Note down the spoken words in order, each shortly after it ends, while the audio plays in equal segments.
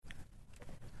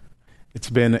It's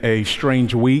been a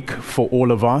strange week for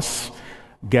all of us,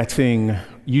 getting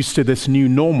used to this new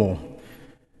normal,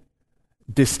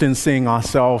 distancing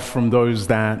ourselves from those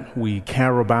that we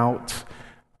care about,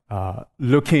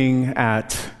 looking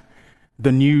at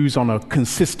the news on a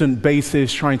consistent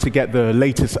basis, trying to get the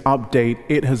latest update.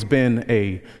 It has been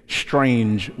a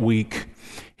strange week.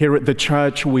 Here at the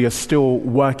church, we are still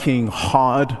working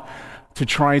hard to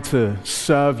try to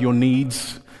serve your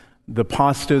needs. The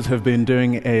pastors have been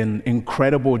doing an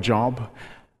incredible job.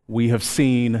 We have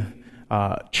seen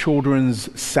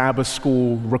children's Sabbath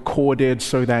school recorded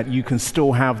so that you can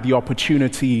still have the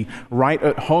opportunity right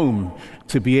at home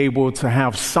to be able to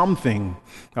have something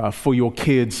for your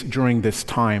kids during this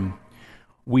time.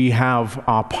 We have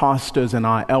our pastors and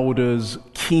our elders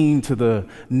keen to the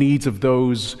needs of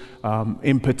those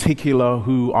in particular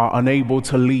who are unable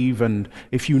to leave. And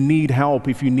if you need help,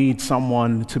 if you need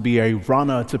someone to be a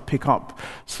runner to pick up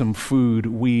some food,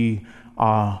 we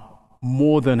are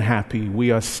more than happy. We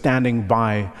are standing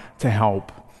by to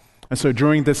help. And so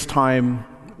during this time,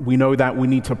 we know that we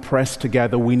need to press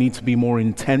together. We need to be more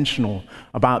intentional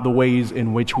about the ways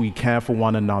in which we care for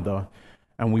one another.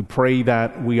 And we pray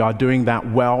that we are doing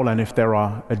that well, and if there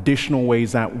are additional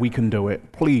ways that we can do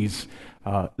it, please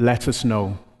let us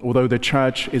know. Although the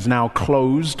church is now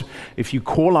closed, if you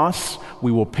call us,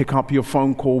 we will pick up your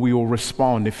phone call, we will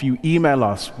respond. If you email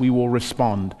us, we will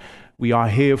respond. We are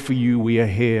here for you, we are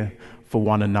here for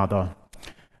one another.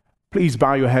 Please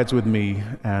bow your heads with me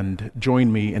and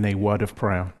join me in a word of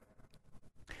prayer.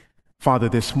 Father,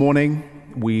 this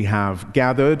morning we have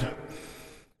gathered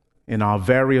in our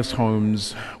various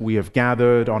homes. We have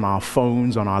gathered on our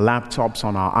phones, on our laptops,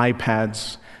 on our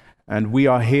iPads, and we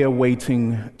are here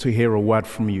waiting to hear a word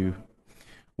from you.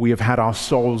 We have had our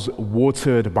souls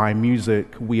watered by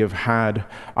music. We have had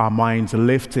our minds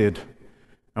lifted,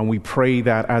 and we pray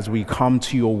that as we come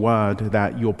to your word,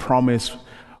 that your promise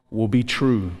will be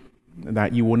true,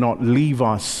 that you will not leave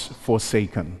us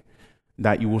forsaken,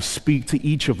 that you will speak to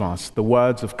each of us the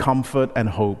words of comfort and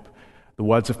hope, the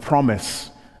words of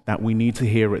promise that we need to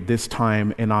hear at this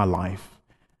time in our life.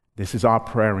 This is our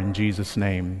prayer in Jesus'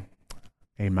 name.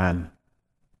 Amen.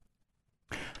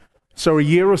 So a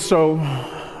year or so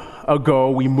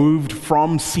ago, we moved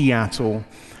from Seattle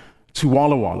to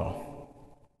Walla Walla.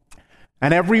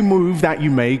 And every move that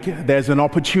you make, there's an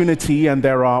opportunity and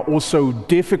there are also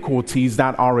difficulties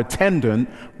that are attendant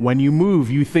when you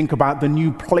move. You think about the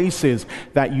new places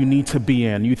that you need to be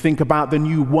in. You think about the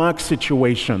new work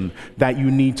situation that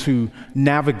you need to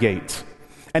navigate.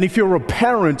 And if you're a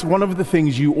parent, one of the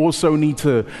things you also need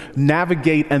to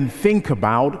navigate and think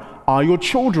about are your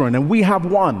children. And we have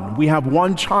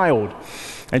one child.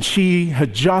 And she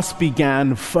had just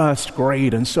began first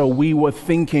grade. And so we were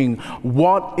thinking,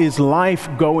 what is life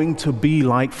going to be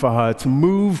like for her to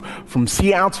move from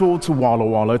Seattle to Walla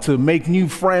Walla, to make new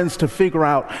friends, to figure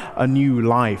out a new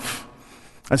life?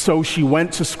 And so she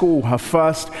went to school, her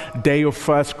first day of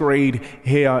first grade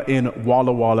here in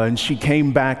Walla Walla. And she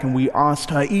came back and we asked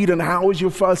her, Eden, how was your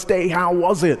first day? How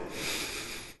was it?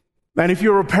 And if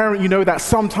you're a parent, you know that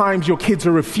sometimes your kids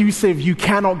are effusive. You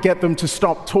cannot get them to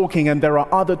stop talking. And there are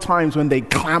other times when they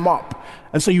clam up.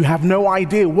 And so you have no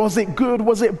idea, was it good?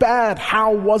 Was it bad?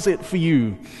 How was it for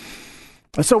you?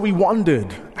 And so we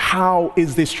wondered, how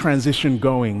is this transition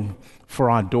going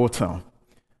for our daughter?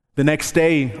 The next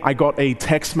day, I got a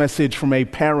text message from a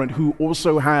parent who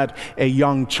also had a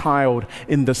young child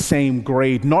in the same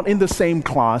grade, not in the same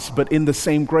class, but in the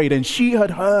same grade. And she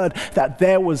had heard that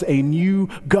there was a new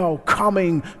girl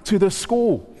coming to the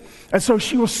school. And so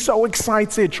she was so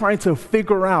excited, trying to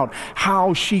figure out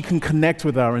how she can connect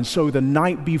with her. And so the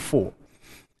night before,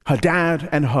 her dad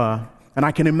and her, and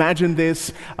I can imagine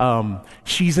this,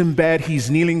 she's in bed, he's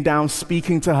kneeling down,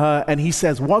 speaking to her, and he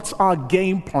says, what's our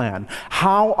game plan?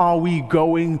 How are we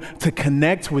going to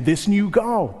connect with this new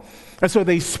girl? And so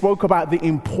they spoke about the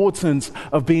importance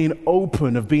of being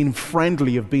open, of being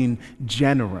friendly, of being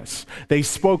generous. They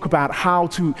spoke about how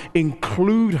to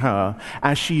include her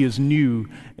as she is new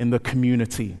in the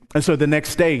community. And so the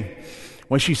next day,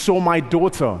 when she saw my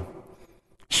daughter,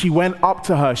 she went up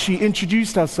to her. She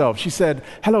introduced herself. She said,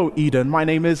 hello, Eden. My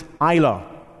name is Isla.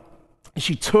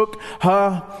 She took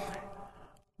her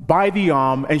by the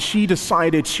arm and she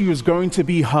decided she was going to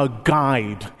be her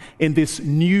guide in this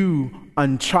new,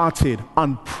 uncharted,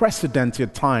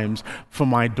 unprecedented times for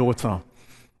my daughter.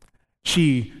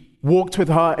 She walked with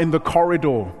her in the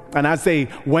corridor, and as they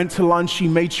went to lunch, she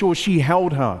made sure she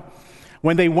held her.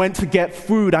 When they went to get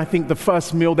food, I think the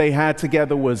first meal they had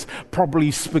together was probably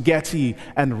spaghetti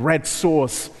and red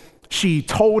sauce. She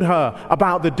told her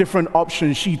about the different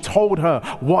options. She told her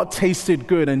what tasted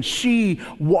good, and she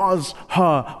was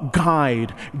her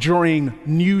guide during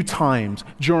new times,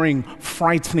 during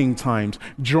frightening times,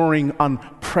 during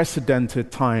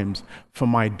unprecedented times for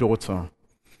my daughter.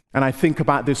 And I think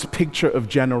about this picture of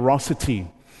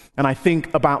generosity, and I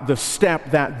think about the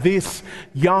step that this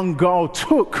young girl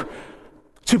took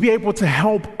to be able to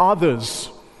help others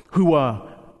who are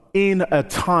in a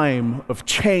time of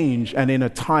change and in a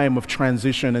time of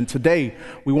transition. And today,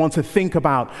 we want to think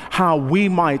about how we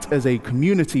might, as a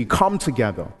community, come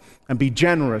together and be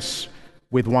generous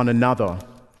with one another.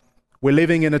 We're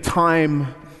living in a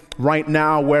time right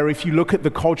now where, if you look at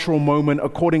the cultural moment,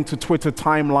 according to Twitter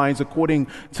timelines, according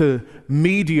to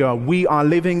media, we are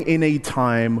living in a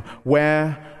time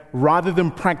where, rather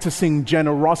than practicing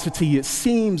generosity, it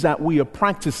seems that we are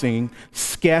practicing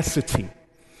scarcity.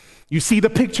 You see the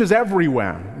pictures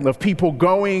everywhere of people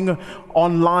going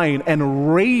online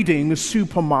and raiding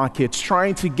supermarkets,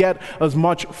 trying to get as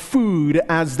much food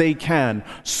as they can,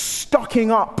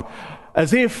 stocking up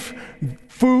as if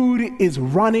food is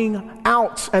running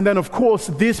out. And then, of course,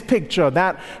 this picture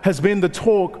that has been the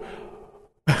talk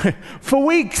for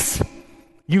weeks.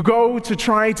 You go to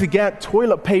try to get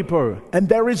toilet paper, and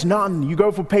there is none. You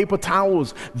go for paper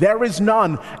towels, there is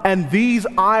none. And these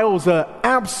aisles are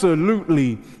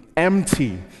absolutely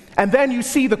empty. And then you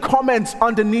see the comments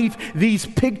underneath these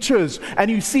pictures, and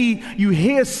you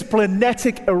hear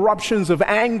splenetic eruptions of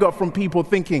anger from people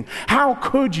thinking, how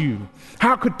could you?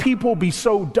 How could people be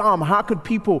so dumb? How could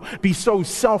people be so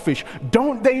selfish?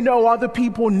 Don't they know other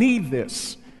people need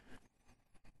this?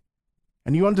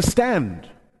 And you understand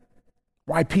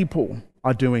why people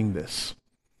are doing this.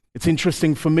 It's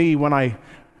interesting for me when I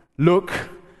look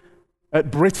at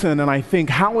Britain and I think,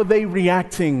 how are they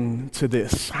reacting to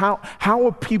this? How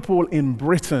are people in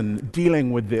Britain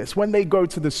dealing with this? When they go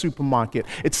to the supermarket,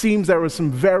 it seems there are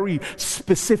some very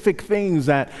specific things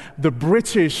that the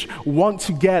British want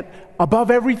to get above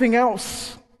everything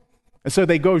else. And so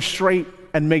they go straight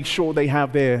and make sure they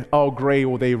have their Earl Grey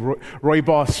or their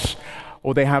Rooibos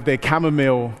or they have their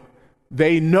chamomile.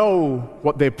 They know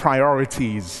what their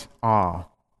priorities are.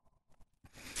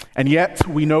 And yet,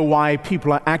 we know why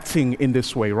people are acting in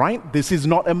this way, right? This is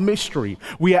not a mystery.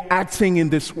 We are acting in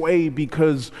this way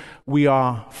because we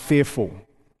are fearful,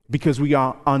 because we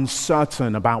are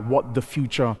uncertain about what the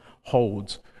future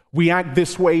holds. We act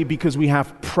this way because we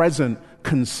have present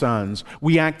concerns.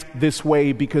 We act this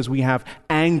way because we have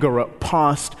anger at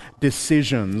past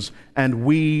decisions, and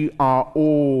we are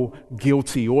all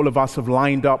guilty. All of us have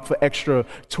lined up for extra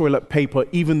toilet paper,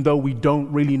 even though we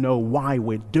don't really know why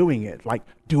we're doing it. Like,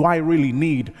 do I really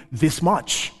need this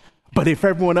much? But if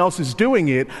everyone else is doing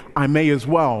it, I may as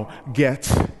well get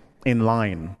in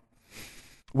line.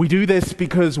 We do this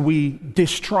because we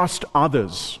distrust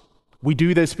others. We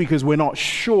do this because we're not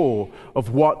sure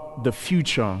of what the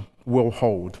future will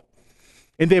hold.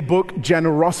 In their book,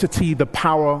 Generosity, the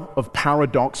Power of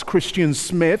Paradox, Christian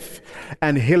Smith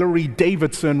and Hilary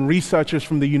Davidson, researchers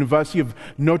from the University of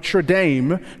Notre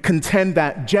Dame, contend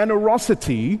that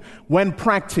generosity, when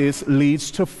practiced, leads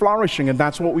to flourishing. And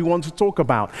that's what we want to talk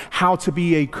about, how to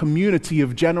be a community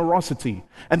of generosity.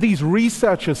 And these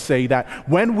researchers say that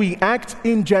when we act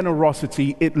in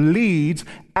generosity, it leads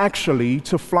actually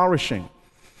to flourishing.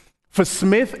 For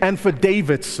Smith and for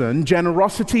Davidson,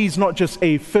 generosity is not just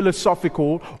a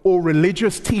philosophical or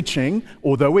religious teaching,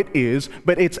 although it is,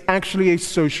 but it's actually a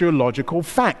sociological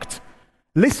fact.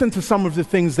 Listen to some of the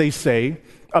things they say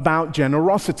about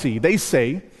generosity. They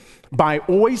say, by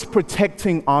always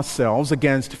protecting ourselves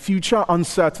against future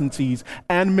uncertainties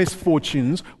and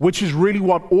misfortunes, which is really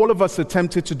what all of us are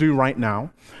tempted to do right now,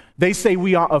 they say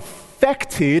we are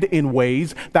affected in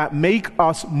ways that make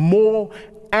us more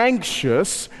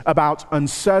anxious about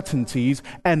uncertainties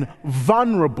and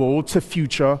vulnerable to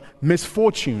future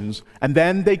misfortunes. And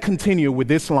then they continue with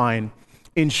this line,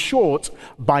 in short,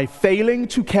 by failing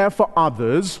to care for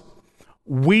others,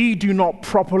 we do not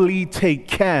properly take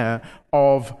care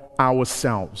of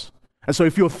ourselves. And so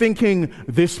if you're thinking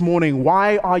this morning,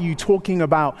 why are you talking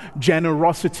about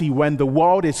generosity when the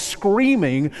world is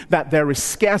screaming that there is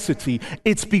scarcity?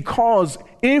 It's because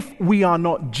if we are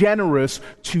not generous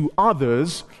to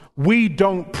others, we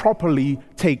don't properly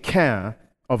take care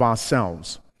of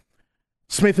ourselves.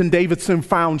 Smith and Davidson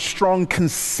found strong,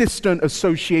 consistent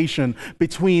association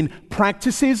between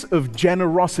practices of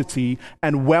generosity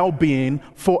and well-being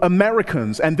for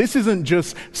Americans. And this isn't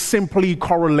just simply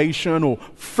correlation or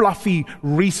fluffy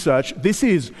research. This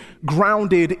is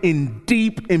grounded in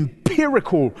deep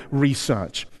empirical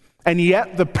research. And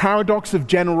yet, the paradox of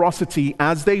generosity,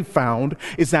 as they found,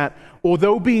 is that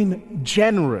although being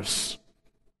generous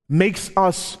makes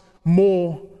us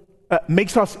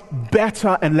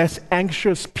better and less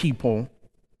anxious people,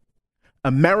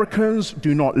 Americans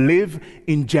do not live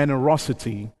in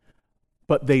generosity,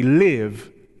 but they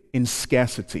live in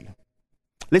scarcity.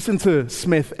 Listen to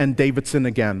Smith and Davidson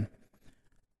again.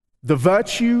 The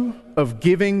virtue of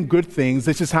giving good things,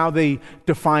 this is how they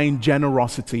define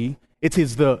generosity. It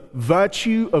is the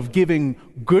virtue of giving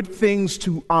good things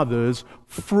to others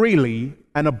freely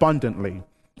and abundantly.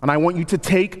 And I want you to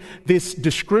take this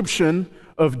description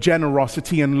of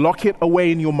generosity and lock it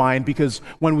away in your mind, because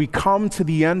when we come to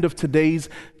the end of today's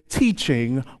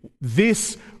teaching,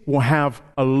 this will have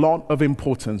a lot of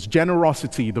importance.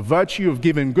 Generosity, the virtue of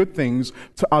giving good things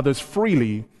to others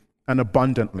freely and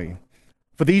abundantly.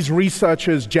 For these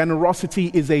researchers, generosity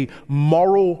is a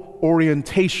moral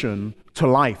orientation to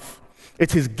life.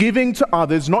 It is giving to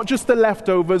others, not just the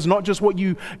leftovers, not just what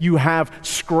you have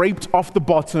scraped off the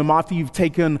bottom after you've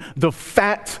taken the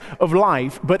fat of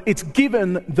life, but it's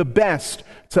given the best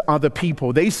to other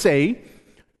people. They say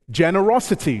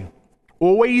generosity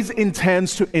always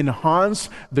intends to enhance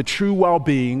the true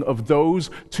well-being of those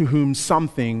to whom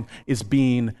something is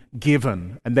being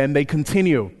given. And then they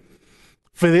continue.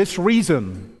 For this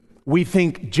reason, we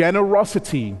think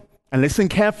generosity, and listen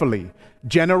carefully,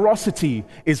 generosity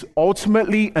is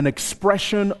ultimately an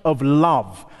expression of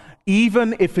love,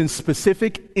 even if in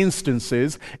specific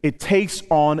instances it takes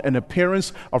on an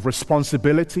appearance of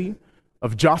responsibility,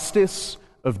 of justice,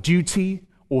 of duty,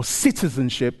 or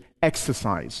citizenship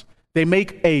exercise. They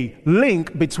make a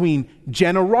link between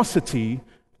generosity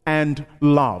and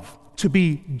love. To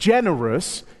be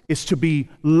generous is to be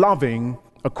loving,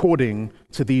 according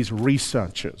to these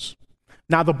researchers.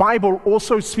 Now, the Bible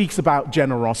also speaks about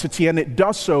generosity, and it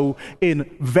does so in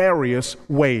various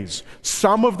ways.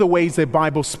 Some of the ways the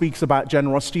Bible speaks about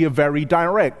generosity are very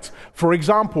direct. For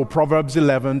example, Proverbs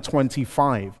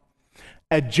 11:25.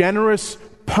 A generous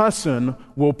person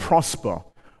will prosper.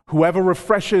 Whoever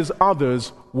refreshes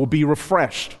others will be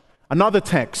refreshed. Another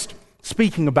text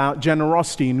speaking about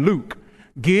generosity in Luke.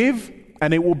 Give,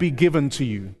 and it will be given to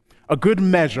you. A good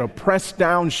measure, pressed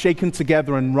down, shaken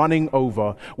together, and running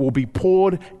over, will be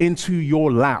poured into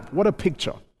your lap. What a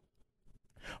picture.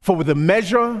 For with the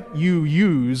measure you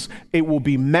use, it will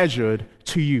be measured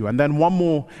to you. And then one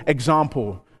more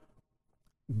example.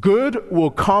 Good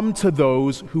will come to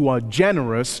those who are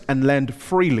generous and lend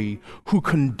freely, who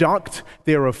conduct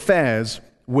their affairs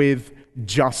with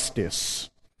justice.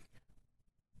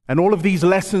 And all of these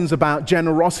lessons about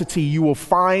generosity, you will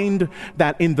find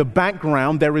that in the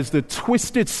background there is the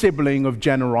twisted sibling of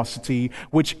generosity,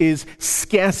 which is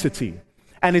scarcity.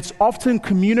 And it's often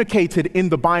communicated in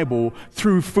the Bible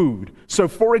through food. So,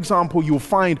 for example, you'll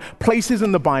find places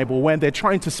in the Bible when they're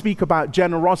trying to speak about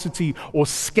generosity or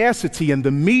scarcity, and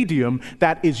the medium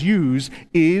that is used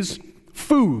is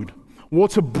food.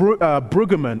 Walter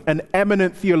Brueggemann, an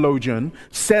eminent theologian,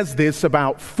 says this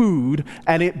about food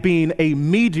and it being a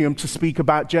medium to speak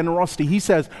about generosity. He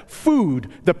says, food,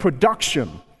 the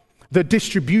production, the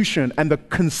distribution, and the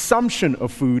consumption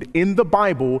of food in the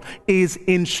Bible is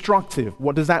instructive.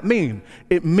 What does that mean?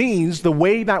 It means the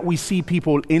way that we see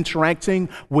people interacting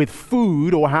with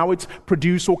food or how it's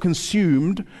produced or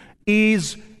consumed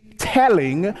is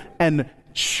telling and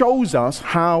shows us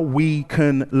how we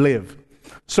can live.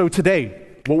 So today,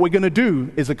 what we're going to do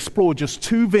is explore just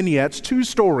two vignettes, two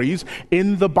stories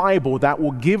in the Bible that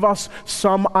will give us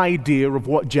some idea of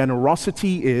what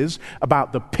generosity is,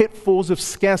 about the pitfalls of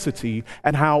scarcity,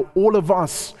 and how all of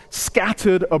us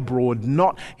scattered abroad,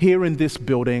 not here in this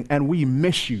building, and we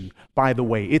miss you, by the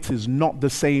way. It is not the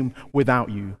same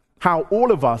without you. How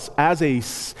all of us as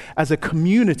a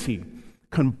community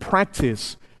can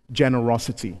practice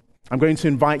generosity. I'm going to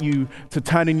invite you to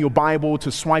turn in your Bible,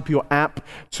 to swipe your app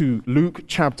to Luke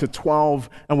chapter 12,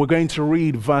 and we're going to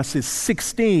read verses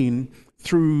 16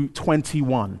 through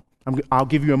 21. I'll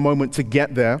give you a moment to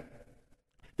get there.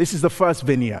 This is the first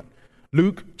vignette.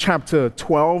 Luke chapter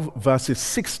 12, verses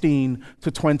 16 to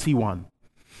 21.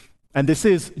 And this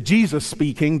is Jesus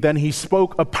speaking. Then he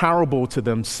spoke a parable to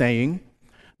them, saying,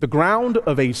 "The ground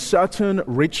of a certain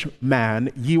rich man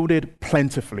yielded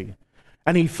plentifully.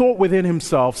 And he thought within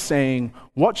himself, saying,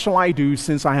 'What shall I do,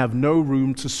 since I have no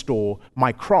room to store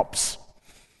my crops?'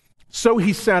 So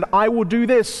he said, 'I will do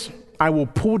this. I will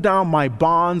pull down my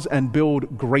barns and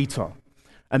build greater.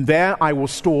 And there I will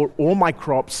store all my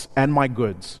crops and my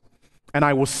goods. And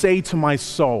I will say to my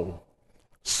soul,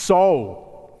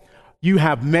 Soul, you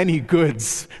have many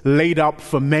goods laid up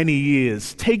for many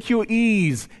years. Take your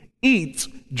ease, eat,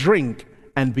 drink,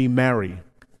 and be merry.'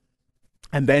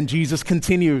 And then Jesus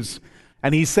continues,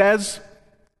 and he says,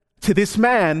 to this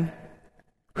man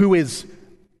who is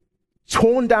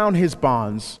torn down his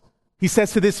barns. He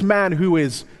says to this man who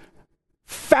is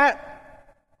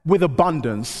fat with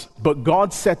abundance, but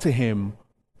God said to him,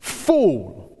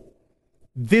 "Fool,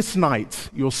 this night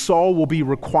your soul will be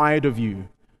required of you.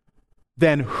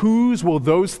 Then whose will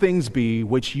those things be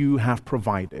which you have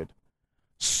provided?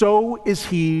 So is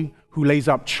he who lays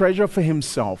up treasure for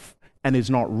himself and is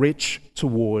not rich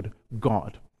toward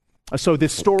God." So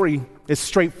this story is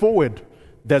straightforward.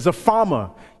 There's a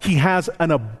farmer. He has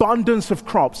an abundance of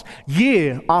crops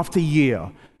year after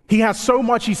year. He has so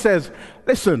much, he says,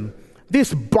 listen,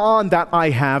 this barn that I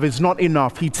have is not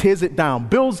enough. He tears it down,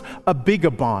 builds a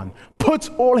bigger barn, puts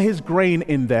all his grain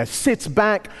in there, sits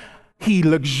back, he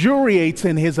luxuriates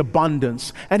in his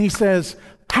abundance, and he says,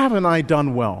 haven't I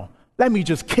done well? Let me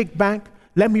just kick back,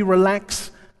 let me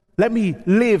relax, let me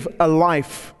live a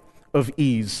life of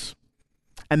ease.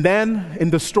 And then in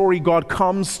the story, God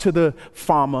comes to the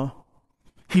farmer.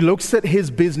 He looks at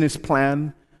his business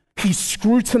plan. He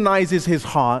scrutinizes his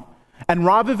heart. And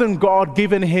rather than God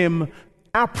giving him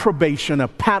approbation, a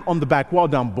pat on the back, well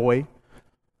done, boy,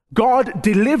 God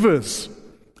delivers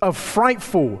a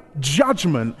frightful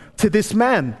judgment to this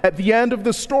man. At the end of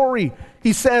the story,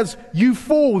 he says, "You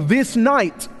fool, this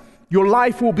night your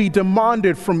life will be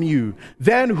demanded from you.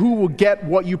 Then who will get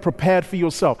what you prepared for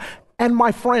yourself?" And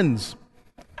my friends,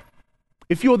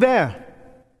 if you're there,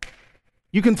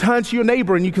 you can turn to your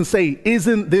neighbor and you can say,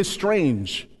 "Isn't this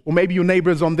strange?" Or maybe your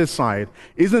neighbor is on this side.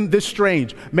 "Isn't this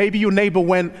strange?" Maybe your neighbor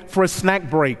went for a snack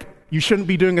break. You shouldn't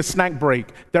be doing a snack break.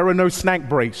 There are no snack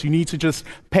breaks. You need to just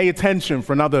pay attention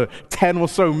for another 10 or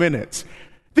so minutes.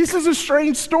 This is a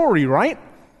strange story, right?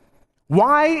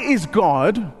 Why is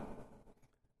God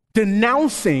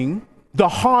denouncing the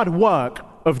hard work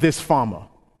of this farmer?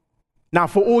 Now,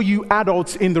 for all you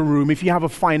adults in the room, if you have a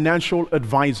financial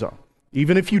advisor,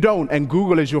 even if you don't, and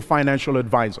Google is your financial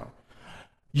advisor,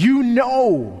 you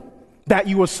know that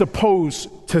you are supposed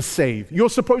to save. You're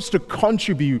supposed to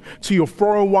contribute to your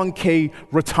 401k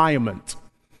retirement.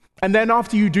 And then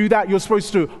after you do that, you're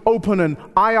supposed to open an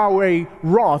IRA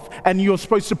Roth, and you're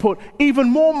supposed to put even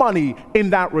more money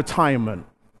in that retirement.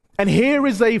 And here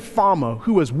is a farmer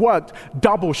who has worked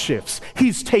double shifts.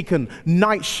 He's taken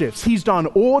night shifts. He's done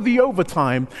all the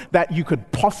overtime that you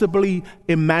could possibly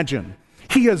imagine.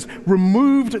 He has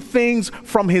removed things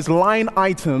from his line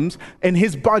items in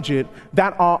his budget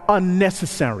that are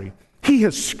unnecessary. He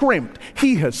has scrimped.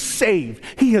 He has saved.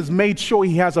 He has made sure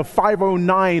he has a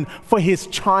 509 for his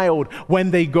child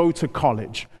when they go to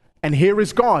college. And here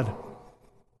is God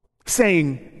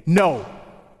saying, "No,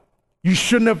 you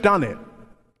shouldn't have done it."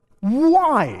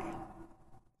 Why?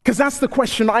 Because that's the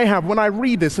question I have when I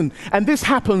read this, and this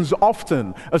happens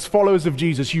often as followers of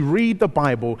Jesus. You read the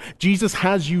Bible, Jesus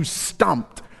has you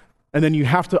stumped, and then you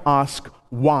have to ask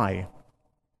why.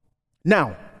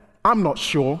 Now, I'm not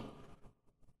sure,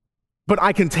 but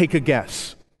I can take a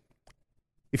guess.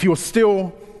 If you're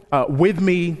still with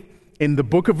me in the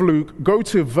book of Luke, go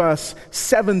to verse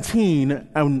 17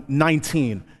 and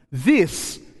 19.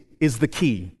 This is the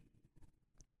key.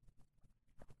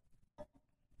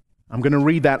 I'm going to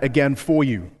read that again for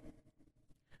you.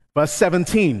 Verse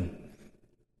 17.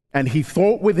 And he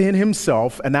thought within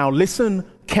himself, and now listen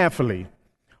carefully,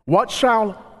 "What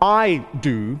shall I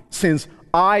do, since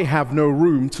I have no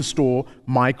room to store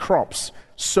my crops?"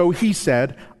 So he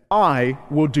said, "I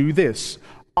will do this.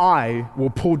 I will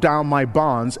pull down my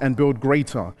barns and build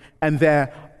greater, and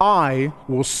there I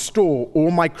will store all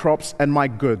my crops and my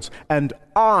goods, and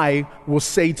I will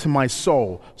say to my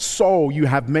soul, 'Soul, you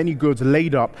have many goods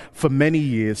laid up for many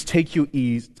years. Take your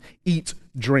ease, eat,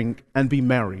 drink, and be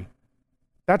merry.'"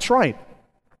 That's right.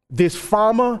 This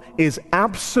farmer is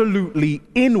absolutely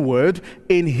inward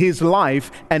in his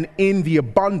life and in the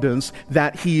abundance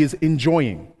that he is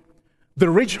enjoying. The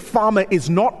rich farmer is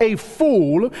not a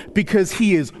fool because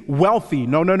he is wealthy.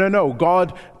 No.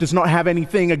 God does not have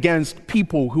anything against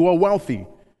people who are wealthy.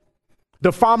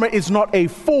 The farmer is not a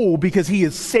fool because he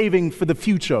is saving for the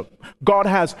future. God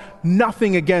has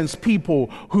nothing against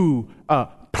people who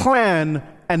plan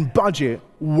and budget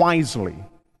wisely.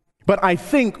 But I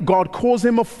think God calls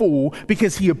him a fool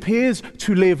because he appears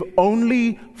to live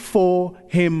only for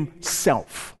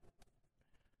himself.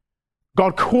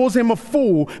 God calls him a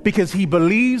fool because he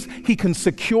believes he can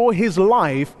secure his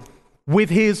life with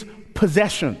his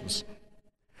possessions.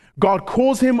 God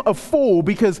calls him a fool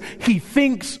because he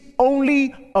thinks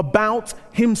only about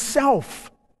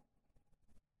himself.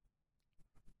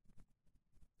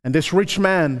 And this rich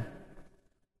man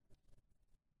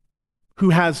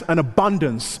who has an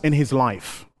abundance in his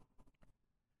life,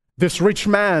 this rich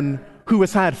man who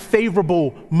has had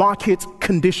favorable market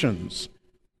conditions,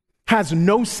 has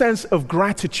no sense of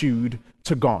gratitude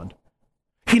to God.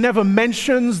 He never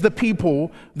mentions the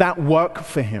people that work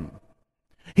for him.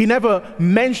 He never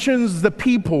mentions the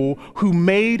people who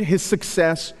made his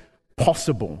success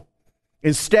possible.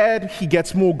 Instead, he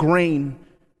gets more grain,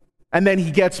 and then he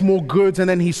gets more goods, and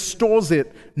then he stores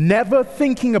it, never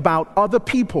thinking about other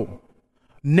people,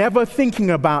 never thinking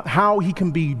about how he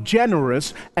can be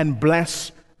generous and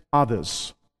bless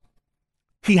others.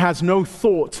 He has no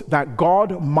thought that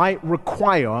God might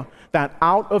require that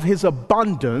out of his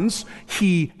abundance,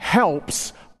 he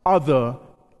helps other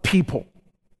people.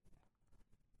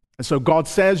 And so God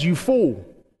says, you fool,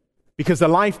 because the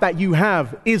life that you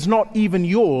have is not even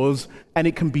yours, and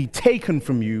it can be taken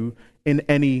from you in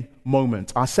any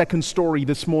moment. Our second story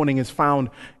this morning is found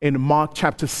in Mark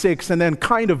chapter 6, and then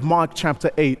kind of Mark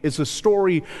chapter 8. It's a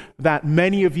story that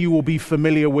many of you will be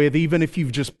familiar with, even if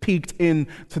you've just peeked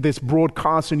into this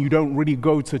broadcast and you don't really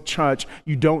go to church,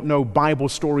 you don't know Bible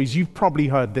stories, you've probably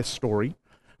heard this story.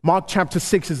 Mark chapter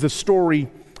 6 is the story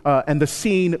and the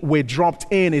scene we're dropped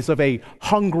in is of a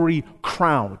hungry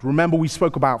crowd. Remember, we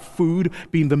spoke about food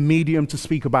being the medium to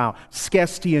speak about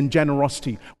scarcity and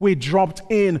generosity. We're dropped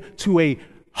in to a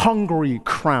hungry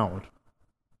crowd.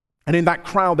 And in that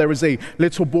crowd, there is a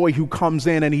little boy who comes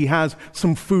in and he has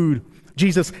some food.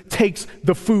 Jesus takes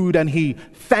the food and he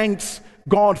thanks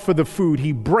God for the food.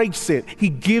 He breaks it. He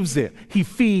gives it. He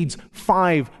feeds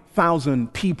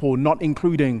 5,000 people, not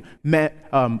including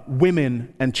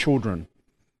women and children.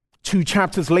 2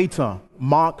 chapters later,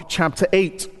 Mark chapter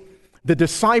 8, the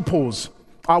disciples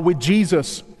are with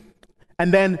Jesus.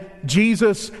 And then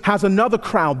Jesus has another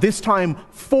crowd, this time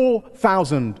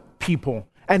 4,000 people.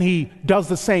 And he does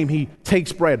the same. He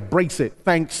takes bread, breaks it,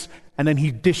 thanks, and then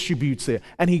he distributes it.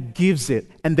 And he gives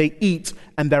it, and they eat,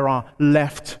 and there are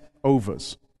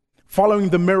leftovers. Following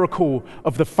the miracle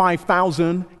of the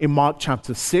 5,000 in Mark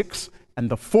chapter 6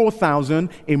 and the 4,000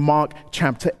 in Mark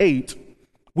chapter 8,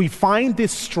 we find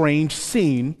this strange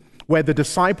scene where the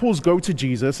disciples go to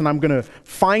Jesus, and I'm going to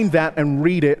find that and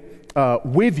read it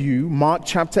with you, Mark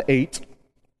chapter 8.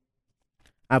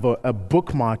 I have a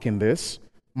bookmark in this.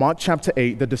 Mark chapter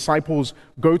 8, the disciples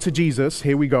go to Jesus,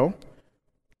 here we go,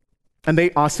 and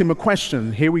they ask him a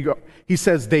question. Here we go. He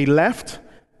says, they left,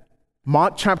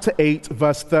 Mark chapter 8,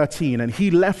 verse 13, and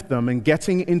he left them, and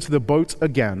getting into the boat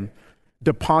again,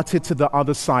 departed to the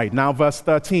other side. Now, verse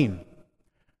 13.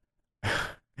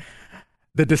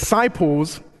 The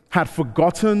disciples had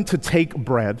forgotten to take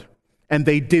bread, and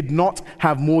they did not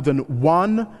have more than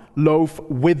one loaf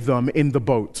with them in the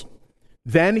boat.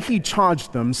 Then he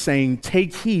charged them, saying,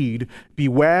 take heed,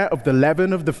 beware of the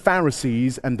leaven of the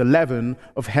Pharisees and the leaven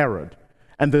of Herod.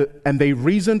 And they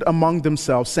reasoned among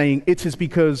themselves, saying, it is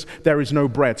because there is no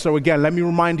bread. So again, let me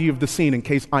remind you of the scene in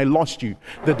case I lost you.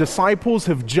 The disciples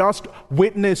have just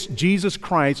witnessed Jesus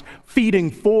Christ feeding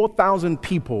 4,000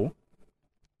 people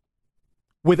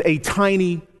with a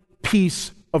tiny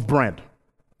piece of bread.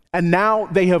 And now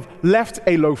they have left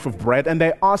a loaf of bread and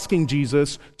they're asking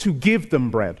Jesus to give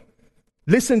them bread.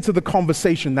 Listen to the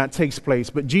conversation that takes place.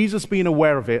 But Jesus, being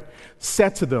aware of it,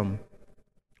 said to them,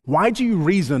 why do you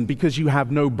reason because you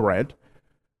have no bread?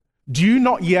 Do you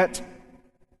not yet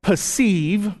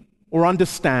perceive or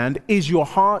understand? Is your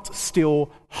heart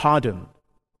still hardened?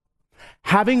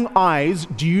 Having eyes,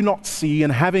 do you not see?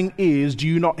 And having ears, do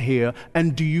you not hear?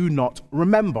 And do you not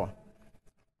remember?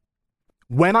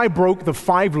 When I broke the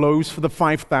 5 loaves for the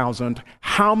 5,000,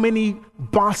 how many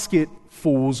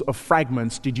basketfuls of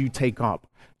fragments did you take up?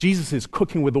 Jesus is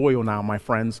cooking with oil now, my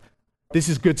friends. This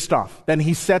is good stuff. Then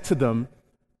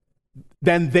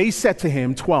they said to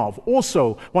him, 12.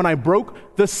 Also, when I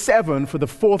broke the 7 for the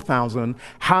 4,000,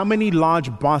 how many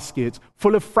large baskets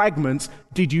full of fragments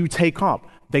did you take up?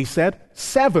 They said,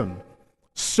 7.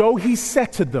 So he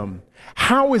said to them,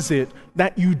 how is it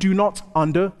that you do not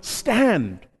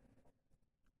understand?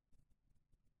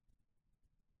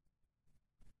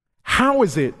 How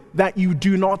is it that you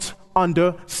do not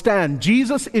understand?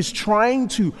 Jesus is trying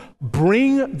to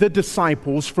bring the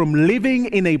disciples from living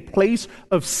in a place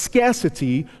of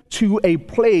scarcity to a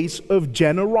place of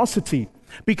generosity,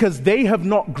 because they have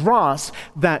not grasped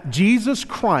that Jesus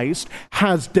Christ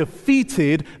has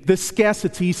defeated the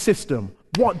scarcity system.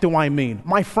 What do I mean?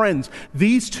 My friends,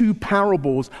 these 2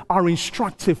 parables are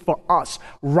instructive for us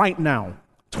right now.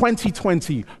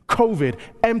 2020, COVID,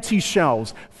 empty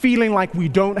shelves, feeling like we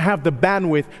don't have the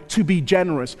bandwidth to be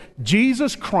generous.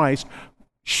 Jesus Christ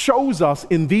shows us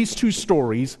in these 2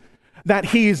 stories that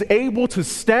he is able to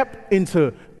step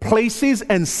into places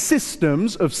and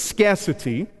systems of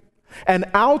scarcity And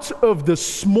out of the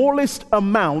smallest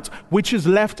amount which is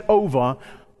left over,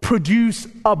 produce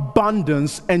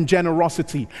abundance and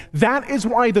generosity. That is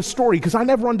why the story, because I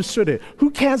never understood it. Who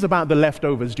cares about the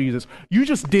leftovers, Jesus? You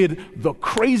just did the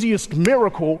craziest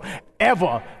miracle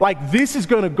ever. Like, this is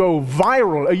going to go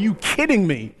viral. Are you kidding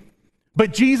me?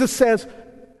 But Jesus says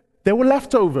there were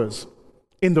leftovers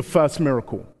in the first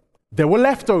miracle. There were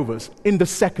leftovers in the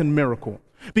second miracle.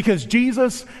 Because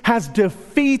Jesus has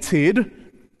defeated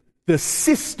the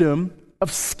system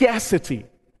of scarcity.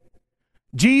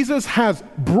 Jesus has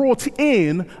brought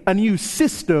in a new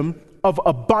system of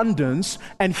abundance,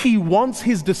 and he wants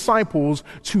his disciples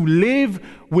to live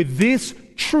with this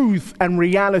truth and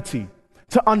reality,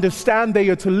 to understand they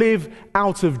are to live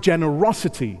out of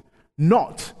generosity,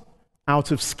 not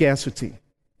out of scarcity.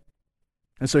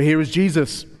 And so here is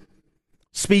Jesus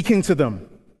speaking to them,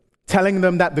 telling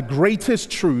them that the greatest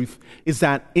truth is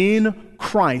that in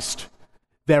Christ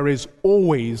there is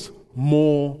always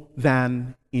more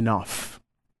than enough.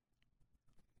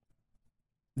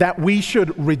 That we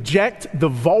should reject the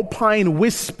vulpine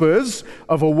whispers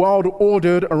of a world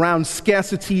ordered around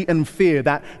scarcity and fear,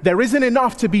 that there isn't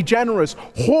enough to be generous.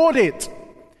 Hoard it.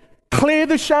 Clear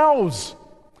the shelves.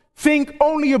 Think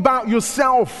only about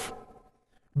yourself.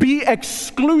 Be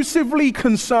exclusively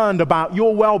concerned about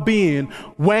your well-being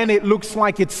when it looks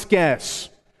like it's scarce,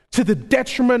 to the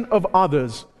detriment of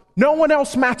others. No one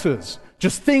else matters.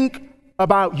 Just think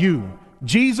about you.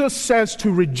 Jesus says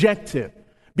to reject it.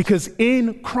 Because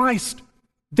in Christ,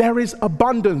 there is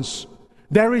abundance,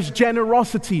 there is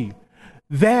generosity,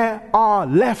 there are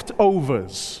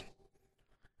leftovers.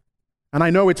 And I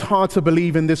know it's hard to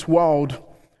believe in this world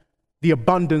the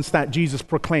abundance that Jesus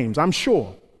proclaims. I'm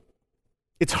sure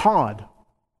it's hard.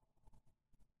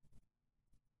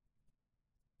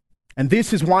 And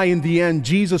this is why, in the end,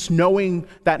 Jesus, knowing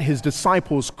that his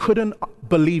disciples couldn't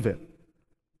believe it,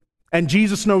 and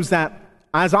Jesus knows that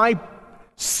as I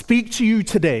speak to you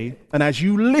today, and as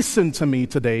you listen to me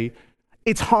today,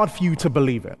 it's hard for you to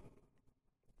believe it.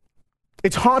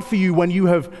 It's hard for you when you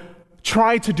have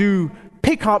tried to do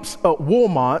pickups at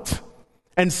Walmart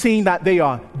and seen that they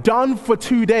are done for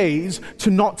 2 days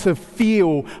to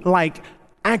feel like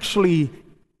actually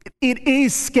it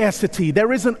is scarcity.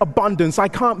 There isn't abundance. I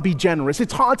can't be generous.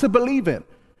 It's hard to believe it.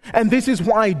 And this is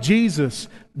why Jesus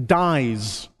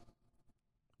dies.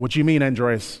 What do you mean,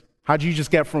 Andres? How do you just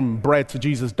get from bread to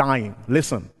Jesus dying?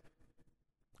 Listen.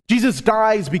 Jesus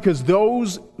dies because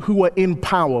those who were in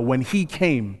power when he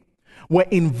came were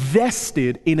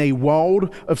invested in a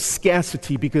world of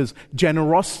scarcity, because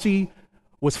generosity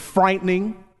was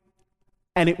frightening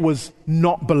and it was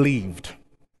not believed.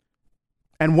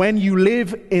 And when you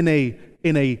live in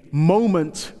a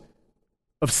moment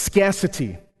of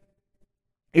scarcity,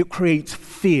 it creates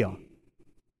fear.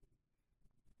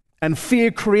 And fear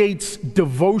creates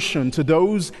devotion to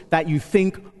those that you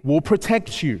think will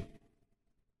protect you.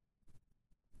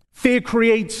 Fear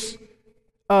creates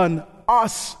an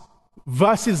us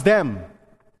versus them.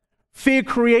 Fear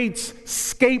creates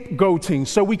scapegoating,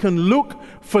 so we can look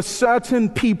for certain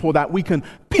people that we can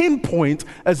pinpoint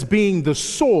as being the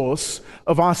source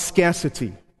of our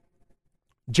scarcity.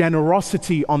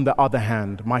 Generosity, on the other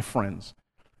hand, my friends,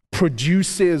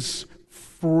 produces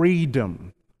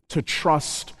freedom to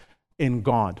trust in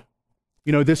God.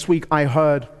 You know, this week I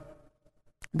heard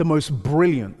the most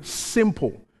brilliant,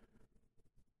 simple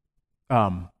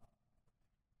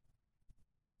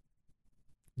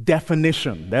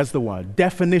definition, there's the word,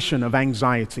 definition of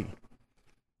anxiety.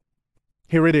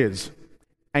 Here it is.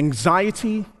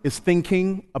 Anxiety is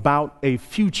thinking about a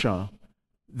future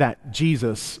that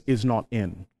Jesus is not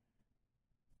in.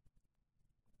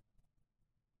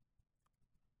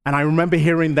 And I remember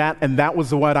hearing that, and that was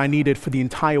the word I needed for the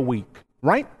entire week,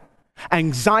 right?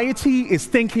 Anxiety is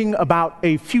thinking about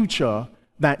a future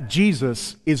that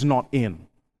Jesus is not in.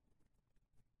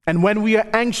 And when we are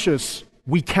anxious,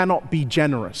 we cannot be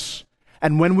generous.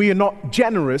 And when we are not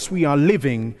generous, we are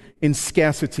living in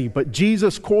scarcity. But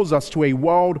Jesus calls us to a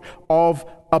world of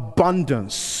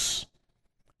abundance.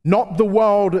 Not the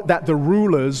world that the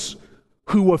rulers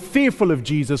who were fearful of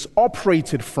Jesus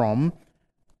operated from,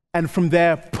 and from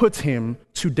there put him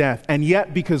to death. And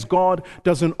yet, because God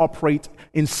doesn't operate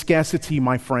in scarcity,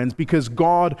 my friends, because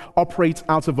God operates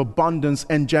out of abundance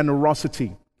and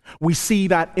generosity, we see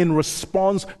that in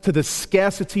response to the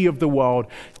scarcity of the world,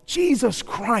 Jesus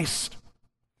Christ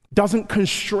doesn't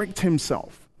constrict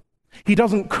himself. He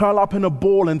doesn't curl up in a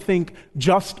ball and think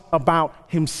just about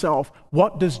himself.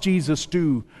 What does Jesus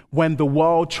do when the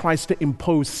world tries to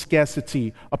impose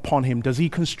scarcity upon him? Does he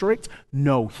constrict?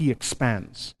 No, he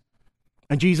expands.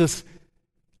 And Jesus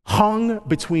hung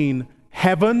between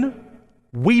heaven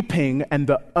weeping and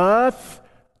the earth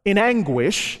in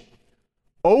anguish,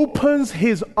 opens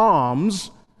his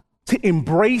arms to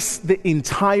embrace the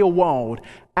entire world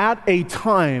at a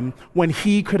time when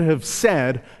he could have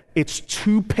said, it's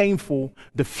too painful,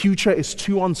 the future is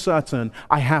too uncertain,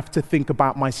 I have to think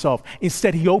about myself.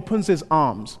 Instead, he opens his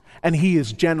arms and he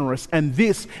is generous. And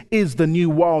this is the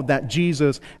new world that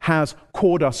Jesus has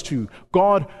called us to.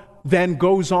 God then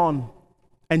goes on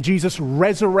and Jesus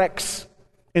resurrects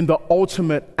in the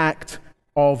ultimate act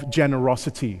of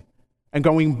generosity. And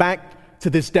going back to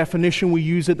this definition we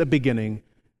used at the beginning,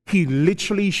 he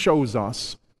literally shows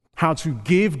us how to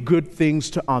give good things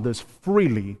to others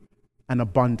freely and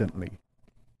abundantly.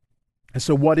 And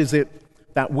so what is it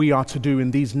that we are to do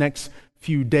in these next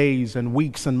few days and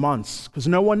weeks and months? Because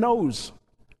no one knows.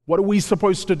 What are we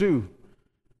supposed to do?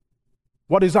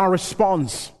 What is our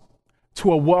response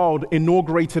to a world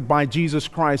inaugurated by Jesus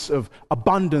Christ of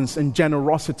abundance and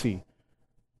generosity,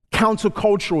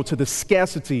 countercultural to the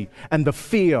scarcity and the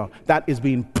fear that is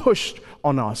being pushed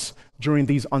on us during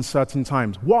these uncertain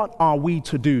times? What are we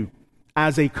to do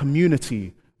as a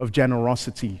community of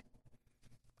generosity?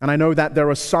 And I know that there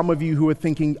are some of you who are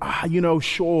thinking,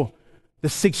 sure, the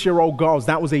 6-year-old girls,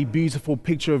 that was a beautiful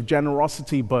picture of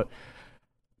generosity, but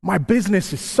my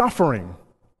business is suffering.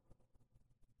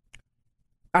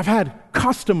 I've had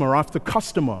customer after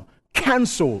customer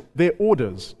cancel their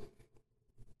orders.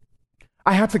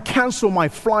 I had to cancel my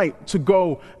flight to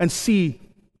go and see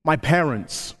my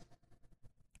parents.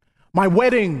 My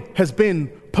wedding has been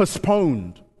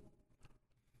postponed.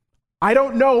 I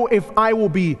don't know if I will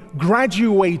be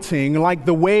graduating like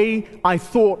the way I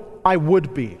thought I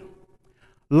would be.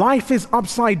 Life is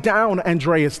upside down,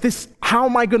 Andreas. How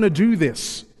am I going to do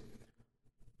this?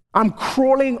 I'm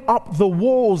crawling up the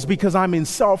walls because I'm in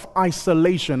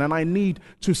self-isolation and I need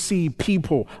to see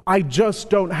people. I just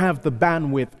don't have the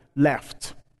bandwidth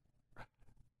left.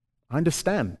 I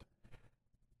understand.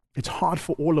 It's hard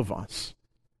for all of us.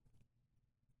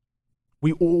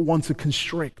 We all want to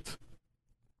constrict.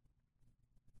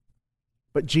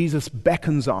 But Jesus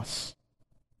beckons us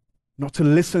not to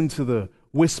listen to the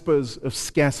whispers of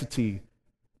scarcity,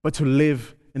 but to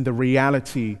live in the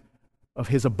reality of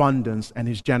his abundance and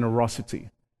his generosity.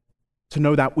 To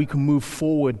know that we can move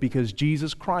forward because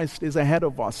Jesus Christ is ahead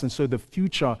of us. And so the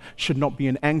future should not be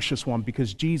an anxious one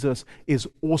because Jesus is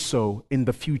also in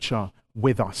the future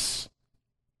with us.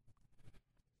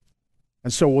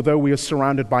 And so although we are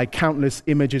surrounded by countless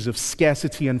images of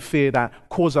scarcity and fear that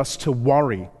cause us to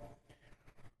worry,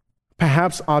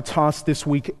 perhaps our task this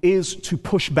week is to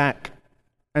push back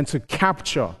and to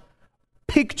capture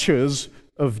pictures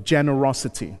of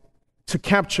generosity, to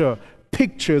capture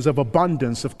pictures of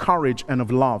abundance, of courage, and of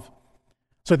love.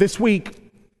 So this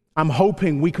week, I'm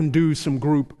hoping we can do some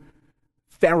group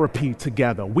therapy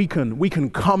together. We can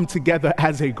come together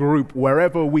as a group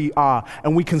wherever we are,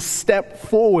 and we can step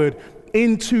forward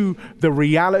into the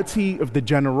reality of the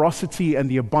generosity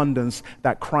and the abundance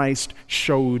that Christ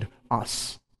showed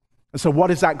us. And so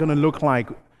what is that going to look like?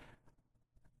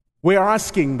 We are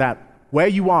asking that where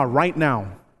you are right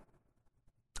now,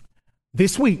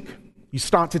 this week, you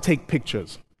start to take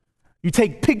pictures. You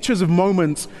take pictures of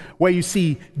moments where you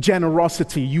see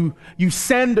generosity. You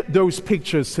send those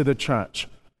pictures to the church.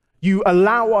 You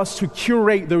allow us to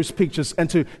curate those pictures and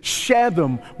to share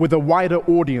them with a wider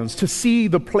audience, to see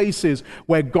the places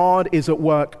where God is at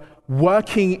work,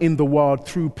 working in the world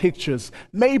through pictures.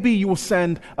 Maybe you will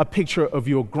send a picture of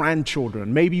your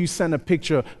grandchildren. Maybe you send a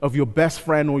picture of your best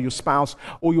friend or your spouse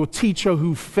or your teacher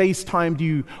who FaceTimed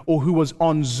you or who was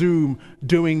on Zoom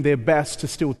doing their best to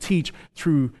still teach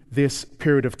through this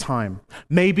period of time.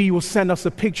 Maybe you will send us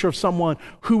a picture of someone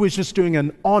who is just doing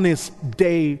an honest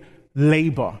day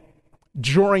labor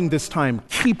during this time,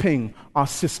 keeping our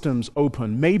systems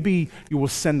open. Maybe you will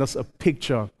send us a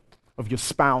picture of your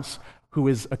spouse who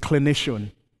is a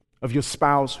clinician, of your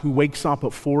spouse who wakes up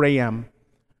at 4 a.m.,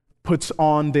 puts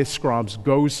on their scrubs,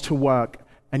 goes to work,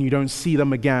 and you don't see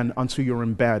them again until you're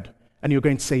in bed. And you're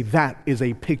going to say, that is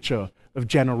a picture of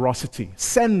generosity.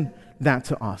 Send that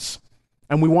to us.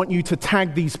 And we want you to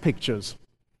tag these pictures.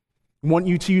 We want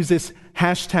you to use this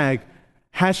hashtag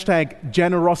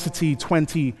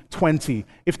generosity2020.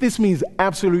 If this means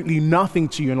absolutely nothing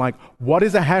to you and like, what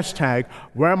is a hashtag?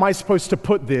 Where am I supposed to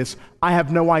put this? I have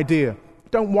no idea.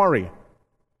 Don't worry.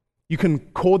 You can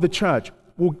call the church.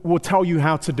 We'll tell you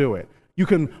how to do it. You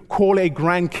can call a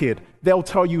grandkid. They'll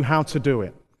tell you how to do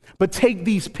it. But take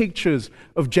these pictures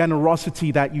of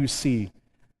generosity that you see.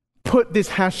 Put this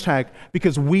hashtag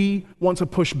because we want to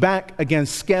push back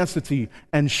against scarcity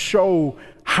and show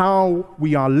how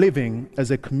we are living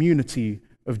as a community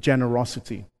of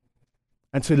generosity.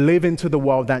 and to live into the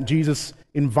world that Jesus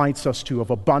invites us to, of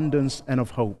abundance and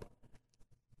of hope.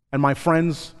 And my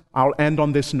friends, I'll end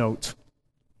on this note,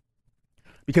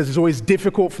 because it's always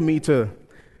difficult for me to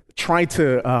try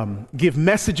to give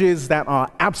messages that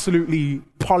are absolutely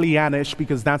Pollyannish,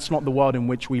 because that's not the world in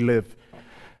which we live.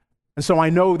 And so I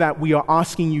know that we are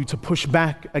asking you to push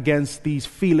back against these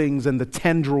feelings and the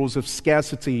tendrils of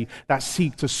scarcity that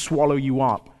seek to swallow you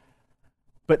up.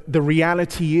 But the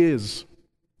reality is,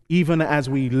 even as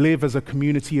we live as a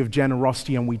community of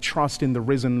generosity and we trust in the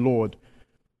risen Lord,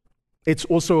 it's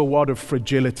also a world of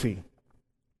fragility.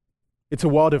 It's a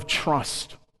world of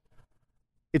trust.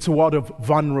 It's a world of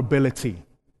vulnerability.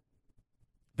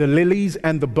 The lilies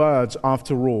and the birds,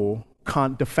 after all,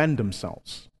 can't defend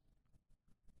themselves.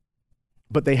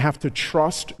 But they have to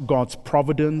trust God's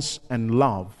providence and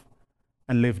love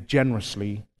and live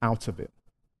generously out of it.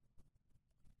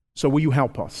 So will you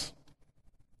help us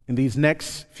in these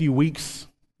next few weeks,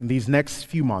 in these next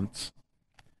few months?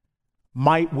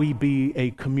 Might we be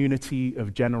a community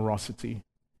of generosity?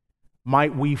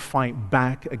 Might we fight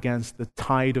back against the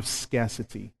tide of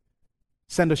scarcity?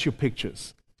 Send us your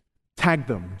pictures. Tag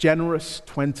them, Generous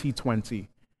 2020.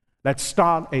 Let's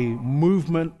start a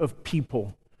movement of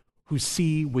people who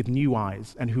see with new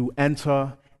eyes and who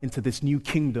enter into this new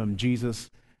kingdom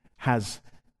Jesus has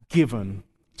given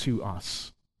to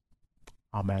us.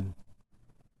 Amen.